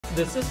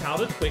This is how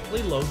to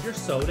quickly load your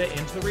soda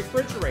into the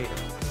refrigerator.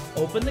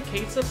 Open the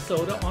case of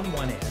soda on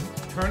one end,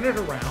 turn it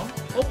around,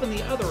 open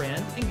the other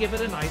end, and give it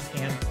a nice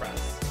hand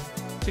press.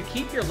 To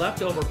keep your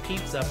leftover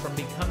pizza from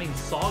becoming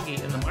soggy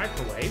in the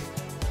microwave,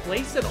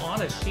 place it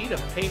on a sheet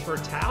of paper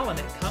towel and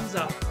it comes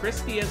out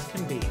crispy as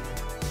can be.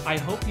 I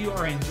hope you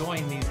are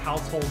enjoying these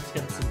household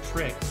tips and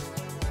tricks.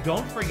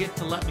 Don't forget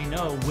to let me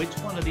know which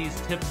one of these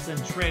tips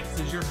and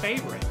tricks is your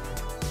favorite.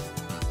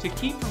 To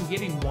keep from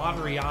getting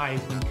watery eyes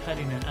when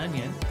cutting an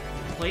onion,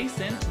 place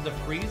into the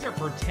freezer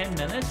for 10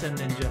 minutes and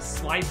then just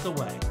slice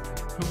away.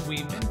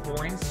 We've been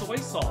pouring soy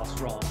sauce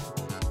wrong.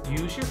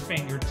 Use your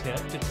fingertip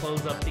to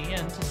close up the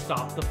end to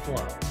stop the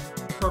flow.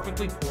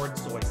 Perfectly poured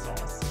soy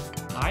sauce.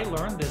 I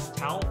learned this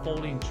towel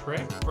folding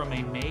trick from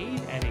a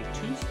maid at a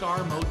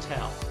 2-star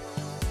motel.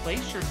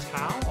 Place your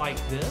towel like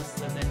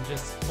this and then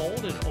just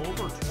fold it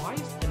over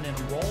twice and then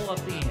roll up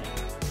the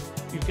end.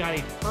 You've got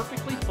a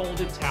perfectly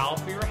folded towel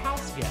for your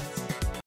house guests.